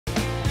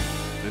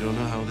don't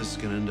know how this is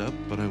gonna end up,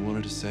 but I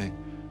wanted to say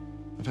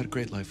I've had a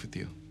great life with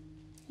you.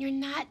 You're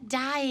not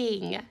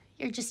dying.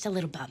 You're just a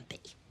little bumpy.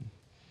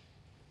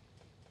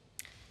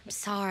 I'm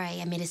sorry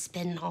I made us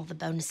spend all the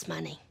bonus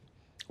money.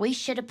 We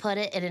should have put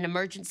it in an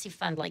emergency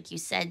fund, like you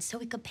said, so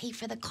we could pay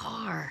for the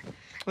car.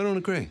 I don't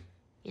agree.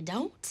 You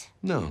don't?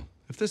 No.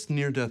 If this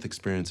near-death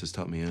experience has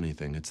taught me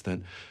anything, it's that,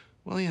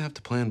 well, you have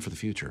to plan for the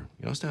future.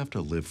 You also have to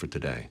live for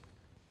today.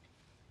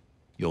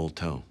 You old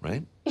toe,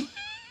 right?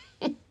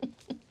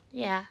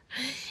 Yeah,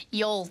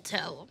 you'll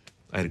tell.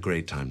 I had a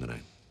great time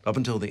tonight, up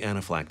until the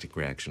anaphylactic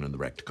reaction in the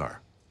wrecked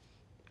car.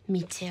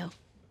 Me too.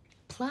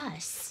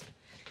 Plus,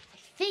 I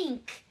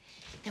think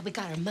that we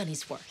got our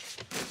money's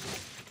worth.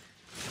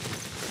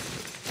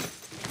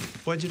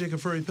 Why'd you take a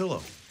furry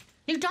pillow?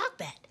 New dog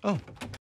bed. Oh.